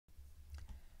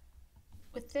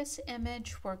With this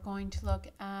image, we're going to look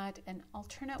at an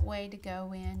alternate way to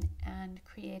go in and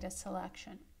create a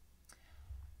selection.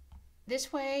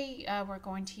 This way, we're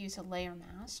going to use a layer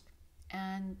mask,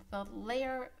 and the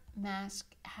layer mask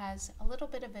has a little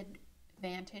bit of an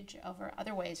advantage over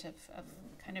other ways of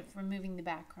kind of removing the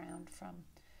background from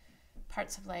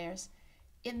parts of layers,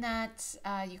 in that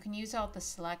you can use all the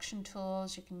selection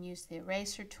tools, you can use the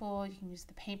eraser tool, you can use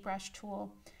the paintbrush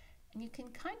tool, and you can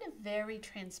kind of vary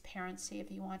transparency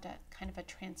if you want a kind of a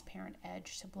transparent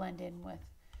edge to blend in with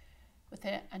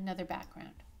another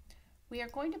background. We are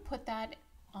going to put that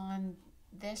on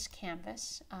this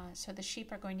canvas, so the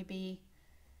sheep are going to be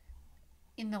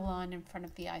in the lawn in front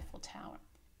of the Eiffel Tower.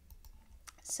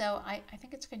 So I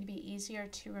think it's going to be easier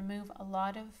to remove a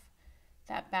lot of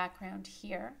that background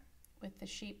here with the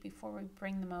sheep before we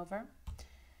bring them over.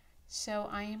 So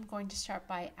I am going to start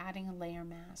by adding a layer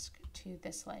mask to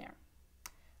this layer.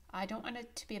 I don't want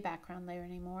it to be a background layer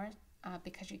anymore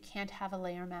because you can't have a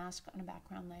layer mask on a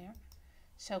background layer.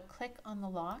 So click on the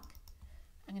lock.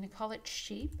 I'm going to call it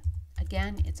sheep.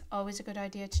 Again, it's always a good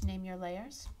idea to name your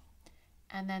layers.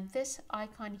 And then this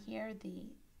icon here,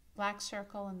 the black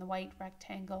circle and the white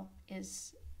rectangle,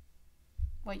 is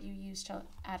what you use to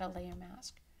add a layer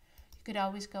mask. You could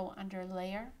always go under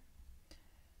layer,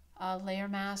 layer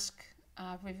mask,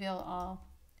 reveal all,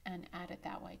 and add it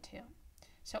that way too.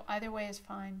 So either way is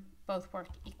fine, both work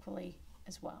equally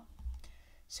as well.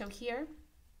 So here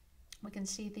we can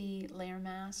see the layer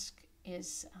mask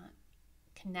is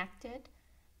connected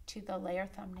to the layer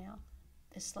thumbnail.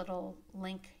 This little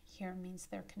link here means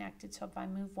they're connected, so if I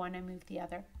move one, I move the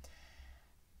other.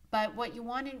 But what you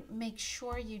want to make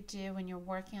sure you do when you're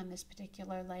working on this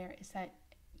particular layer is that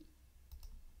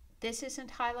this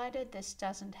isn't highlighted, this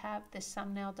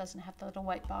thumbnail doesn't have the little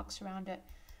white box around it,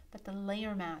 but the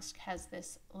layer mask has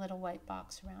this little white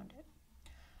box around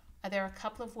it. There are a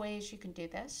couple of ways you can do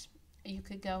this. You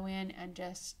could go in and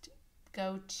just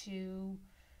go to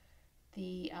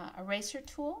the eraser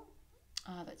tool.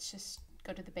 Let's just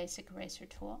go to the basic eraser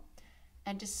tool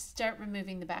and just start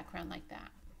removing the background like that.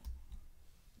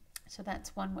 So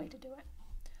that's one way to do it.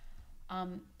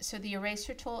 So the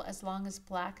eraser tool, as long as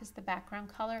black is the background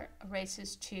color,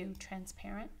 erases to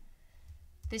transparent.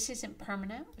 This isn't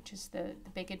permanent, which is the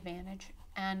big advantage.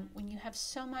 And when you have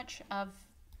so much of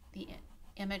the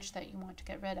image that you want to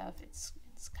get rid of, it's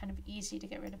kind of easy to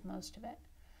get rid of most of it.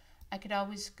 I could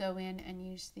always go in and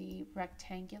use the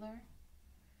rectangular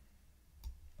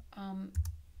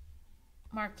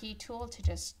marquee tool to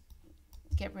just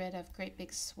get rid of great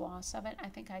big swaths of it. I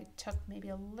think I took maybe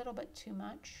a little bit too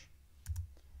much.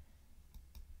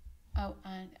 Oh,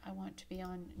 and I want to be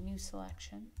on new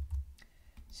selection.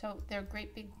 So there are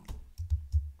great big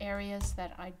areas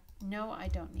that I know I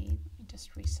don't need.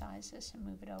 Just resize this and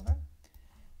move it over.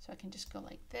 So I can just go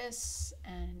like this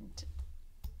and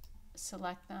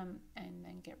select them and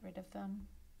then get rid of them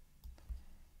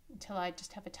until I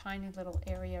just have a tiny little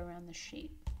area around the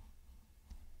sheet.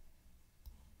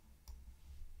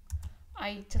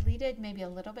 I deleted maybe a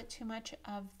little bit too much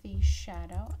of the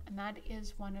shadow, and that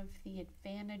is one of the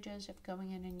advantages of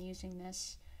going in and using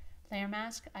this layer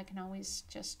mask. I can always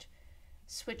just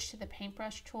switch to the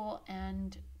paintbrush tool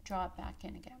and draw it back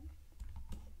in again.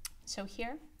 So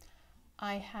here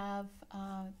I have,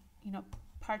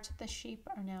 parts of the sheep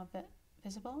are now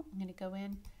visible. I'm going to go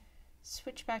in,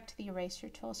 switch back to the eraser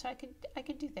tool. So I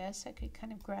could do this. I could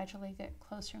kind of gradually get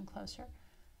closer and closer.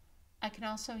 I can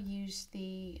also use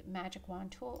the magic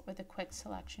wand tool or the quick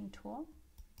selection tool.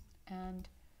 And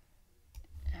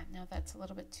now that's a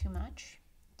little bit too much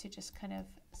to just kind of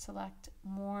select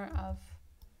more of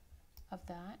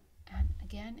that. And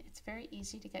again, it's very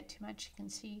easy to get too much. You can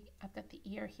see I've got the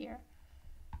ear here.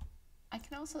 I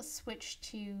can also switch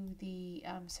to the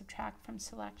subtract from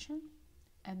selection,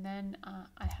 and then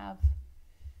I have,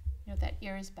 that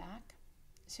ear is back.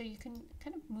 So you can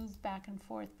kind of move back and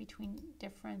forth between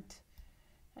different,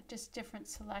 not just different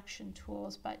selection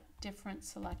tools, but different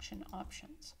selection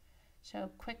options.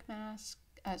 So quick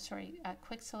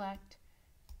select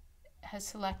has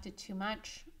selected too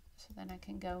much, so then I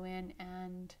can go in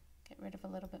and get rid of a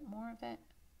little bit more of it.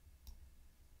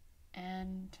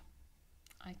 And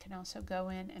I can also go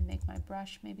in and make my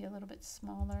brush maybe a little bit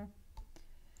smaller.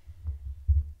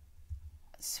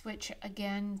 Switch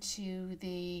again to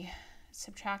the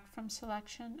subtract from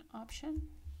selection option,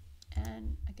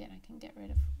 and again I can get rid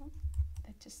of,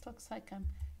 that just looks like I'm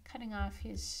cutting off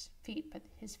his feet, but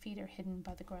his feet are hidden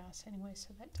by the grass anyway, so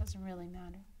that doesn't really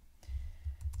matter.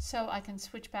 So I can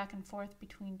switch back and forth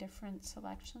between different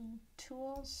selection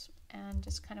tools and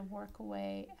just kind of work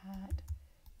away at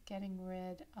getting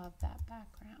rid of that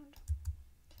background.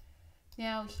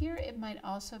 Now here it might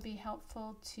also be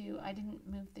helpful to, I didn't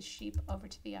move the sheep over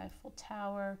to the Eiffel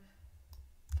Tower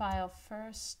file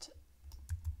first,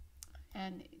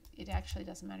 and it actually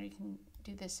doesn't matter, you can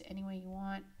do this any way you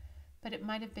want, but it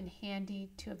might have been handy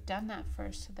to have done that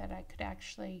first so that I could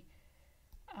actually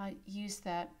use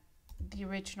the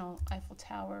original Eiffel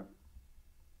Tower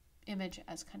image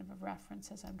as kind of a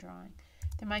reference as I'm drawing.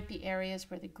 There might be areas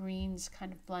where the greens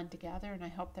kind of blend together, and I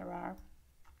hope there are,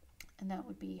 and that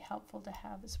would be helpful to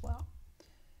have as well.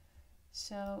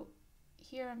 So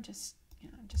here I'm just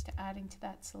adding to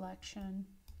that selection.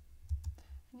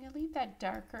 I'm going to leave that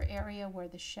darker area where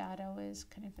the shadow is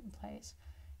kind of in place.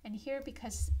 And here,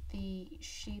 because the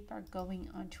sheep are going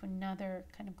onto another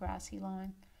kind of grassy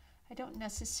lawn, I don't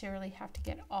necessarily have to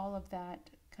get all of that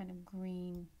kind of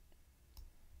green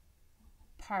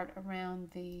part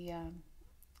around the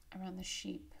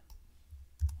sheep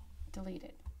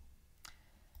deleted.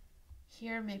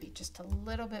 Here maybe just a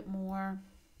little bit more,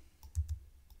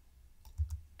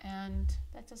 and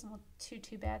that doesn't look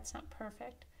too bad. It's not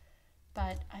perfect,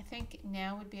 but I think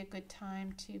now would be a good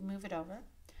time to move it over.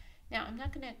 Now I'm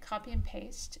not going to copy and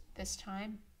paste this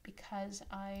time because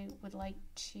I would like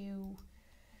to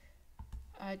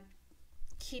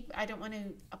I don't want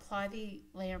to apply the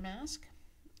layer mask.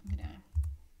 I'm going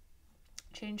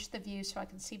to change the view so I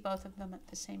can see both of them at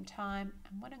the same time,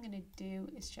 and what I'm going to do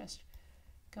is just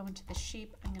go into the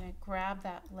sheep. I'm going to grab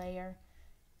that layer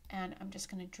and I'm just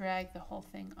going to drag the whole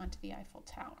thing onto the Eiffel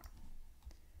Tower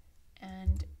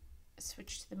and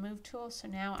switch to the move tool. So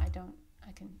now I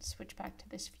can switch back to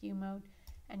this view mode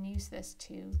and use this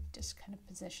to just kind of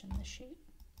position the sheep.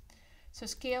 So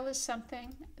scale is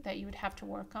something that you would have to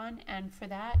work on, and for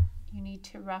that you need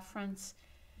to reference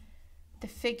the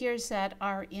figures that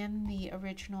are in the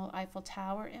original Eiffel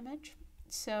Tower image.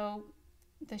 So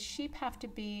the sheep have to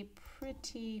be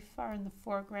pretty far in the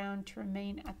foreground to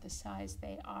remain at the size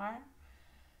they are,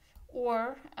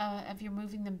 or if you're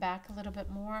moving them back a little bit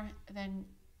more, then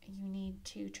you need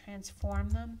to transform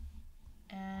them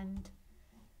and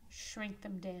shrink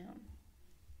them down.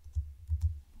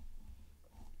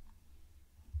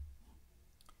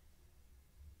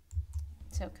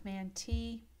 So Command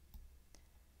T,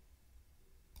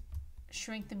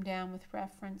 shrink them down with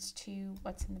reference to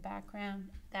what's in the background.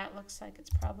 That looks like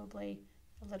it's probably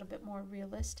a little bit more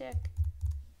realistic.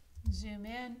 Zoom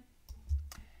in.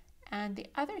 And the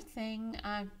other thing,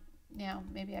 now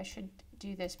maybe I should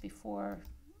do this before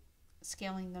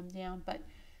scaling them down, but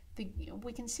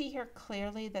we can see here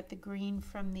clearly that the green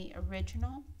from the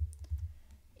original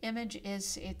image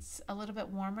it's a little bit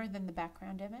warmer than the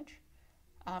background image.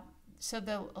 So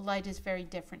the light is very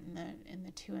different in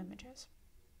the two images.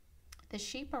 The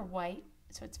sheep are white,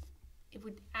 so it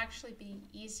would actually be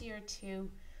easier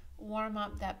to warm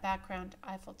up that background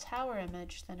Eiffel Tower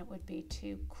image than it would be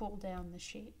to cool down the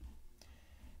sheep.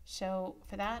 So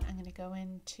for that, I'm going to go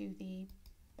into the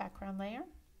background layer.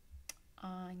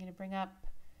 I'm going to bring up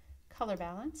color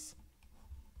balance,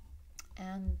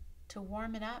 and to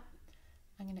warm it up,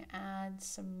 I'm going to add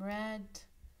some red,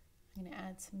 I'm going to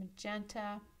add some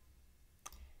magenta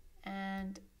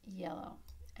and yellow.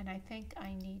 And I think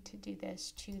I need to do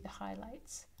this to the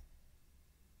highlights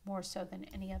more so than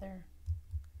any other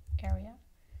area.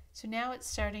 So now it's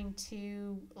starting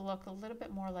to look a little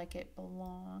bit more like it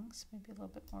belongs, maybe a little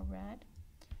bit more red.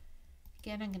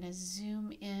 Again, I'm going to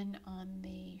zoom in on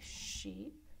the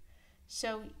sheep.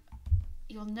 So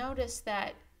you'll notice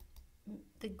that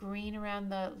the green around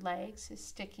the legs is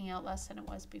sticking out less than it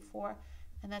was before,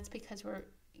 and that's because we're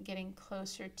getting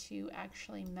closer to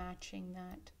actually matching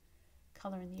that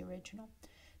color in the original.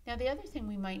 Now the other thing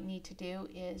we might need to do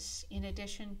is, in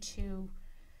addition to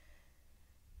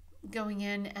going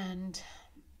in and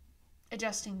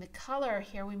adjusting the color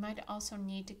here, we might also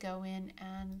need to go in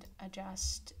and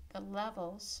adjust the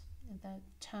levels, the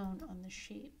tone on the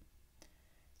sheep.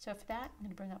 So for that, I'm going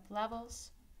to bring up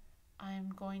levels. I'm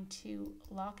going to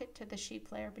lock it to the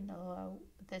sheep layer below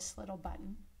this little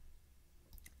button.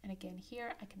 And again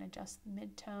here I can adjust the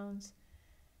midtones,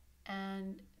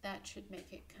 and that should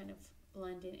make it kind of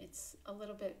blend in. It's a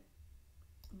little bit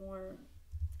more,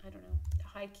 I don't know,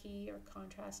 high key or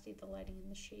contrasty, the lighting in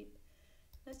the sheep.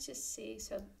 Let's just see.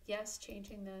 So yes,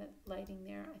 changing the lighting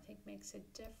there I think makes a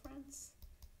difference.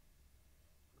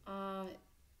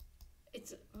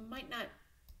 It might not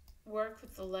work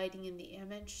with the lighting in the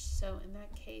image, so in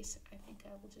that case I think I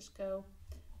will just go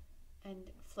and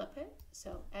flip it.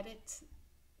 So edit,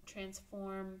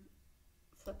 transform,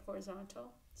 flip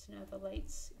horizontal. So now the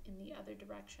light's in the other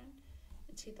direction,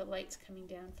 and see the light's coming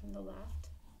down from the left.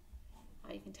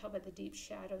 You can tell by the deep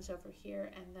shadows over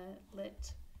here and the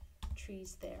lit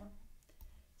trees there.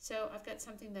 So I've got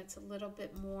something that's a little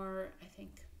bit more, I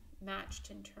think, matched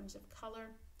in terms of color.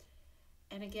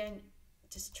 And again,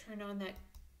 just turn on that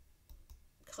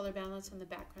color balance on the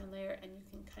background layer and you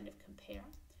can kind of compare.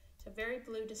 So very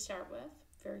blue to start with,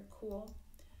 very cool.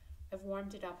 I've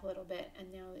warmed it up a little bit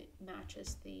and now it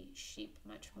matches the sheep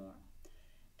much more.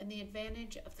 And the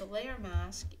advantage of the layer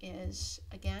mask is,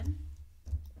 again,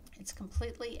 it's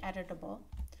completely editable.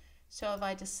 So if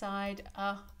I decide,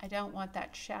 I don't want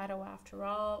that shadow after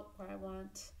all, or I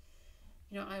want,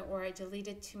 or I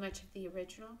deleted too much of the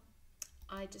original,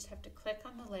 I just have to click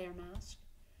on the layer mask.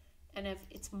 And if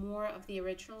it's more of the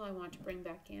original I want to bring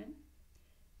back in,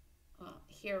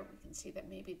 here we can see that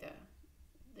maybe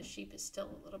the sheep is still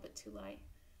a little bit too light.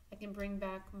 I can bring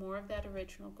back more of that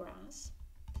original grass.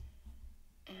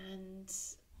 And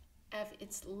if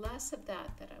it's less of that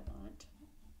I want,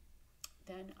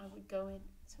 then I would go in.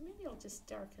 So maybe I'll just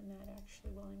darken that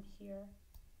actually while I'm here.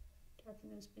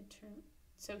 Darken those midterm.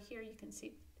 So here you can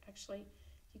see, actually,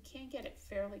 you can get it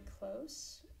fairly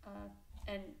close.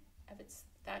 And if it's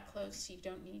that close, you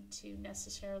don't need to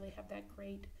necessarily have that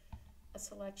great a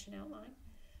selection outline.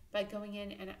 By going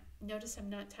in, and notice I'm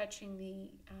not touching the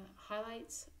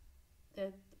highlights,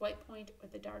 the white point or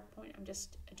the dark point. I'm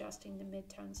just adjusting the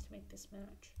midtones to make this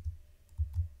match.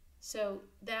 So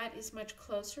that is much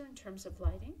closer in terms of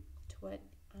lighting to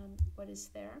what is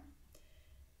there.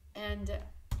 And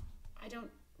I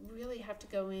don't really have to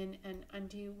go in and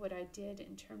undo what I did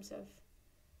in terms of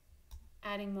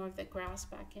adding more of the grass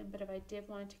back in, but if I did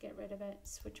want to get rid of it,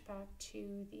 switch back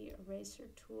to the eraser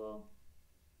tool.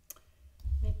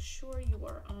 Make sure you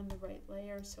are on the right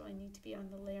layer, so I need to be on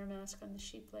the layer mask on the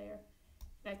sheep layer.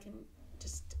 And I can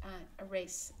just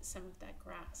erase some of that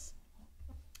grass.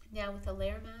 Now with the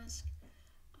layer mask,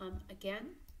 again,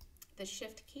 the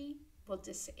shift key will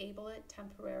disable it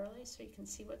temporarily so you can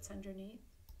see what's underneath.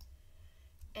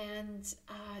 And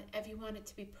if you want it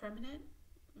to be permanent,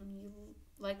 you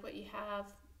like what you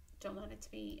have, don't want it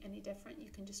to be any different, you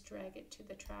can just drag it to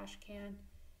the trash can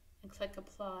and click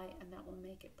apply, and that will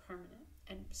make it permanent.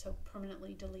 And so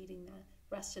permanently deleting the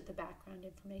rest of the background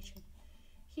information.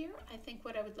 Here, I think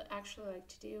what I would actually like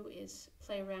to do is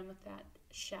play around with that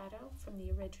shadow from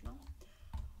the original.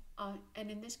 And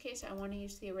in this case, I want to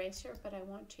use the eraser, but I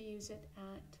want to use it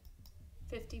at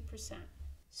 50%.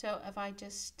 So if I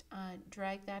just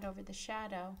drag that over the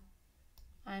shadow,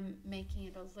 I'm making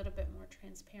it a little bit more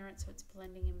transparent, so it's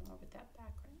blending in more with that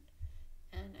background.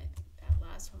 And I think that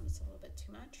last one was a little bit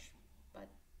too much, but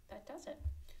that does it.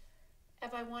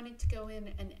 If I wanted to go in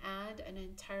and add an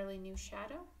entirely new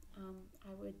shadow,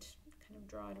 I would kind of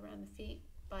draw it around the feet,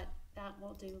 but that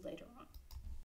we'll do later on.